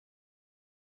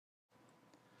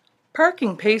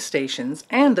Parking pay stations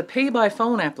and the Pay by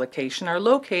Phone application are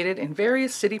located in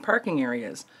various city parking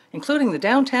areas, including the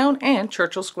downtown and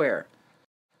Churchill Square.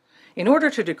 In order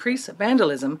to decrease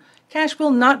vandalism, cash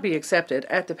will not be accepted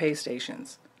at the pay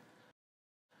stations.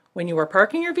 When you are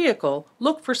parking your vehicle,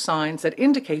 look for signs that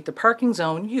indicate the parking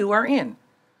zone you are in.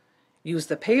 Use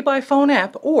the Pay by Phone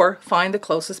app or find the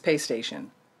closest pay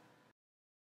station.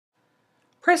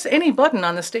 Press any button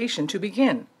on the station to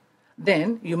begin.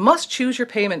 Then you must choose your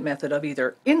payment method of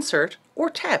either insert or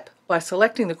tap by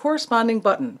selecting the corresponding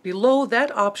button below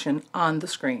that option on the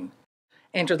screen.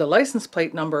 Enter the license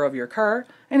plate number of your car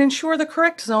and ensure the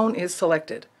correct zone is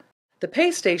selected. The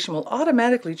pay station will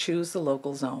automatically choose the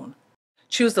local zone.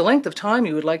 Choose the length of time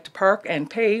you would like to park and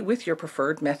pay with your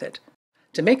preferred method.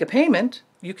 To make a payment,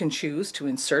 you can choose to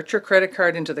insert your credit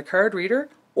card into the card reader,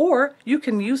 or you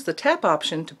can use the tap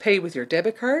option to pay with your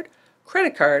debit card,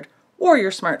 credit card, or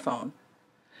your smartphone.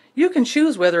 You can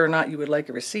choose whether or not you would like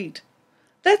a receipt.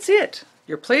 That's it!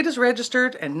 Your plate is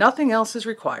registered and nothing else is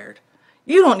required.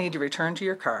 You don't need to return to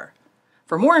your car.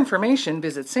 For more information,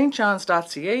 visit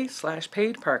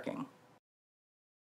stjohns.ca/paid parking.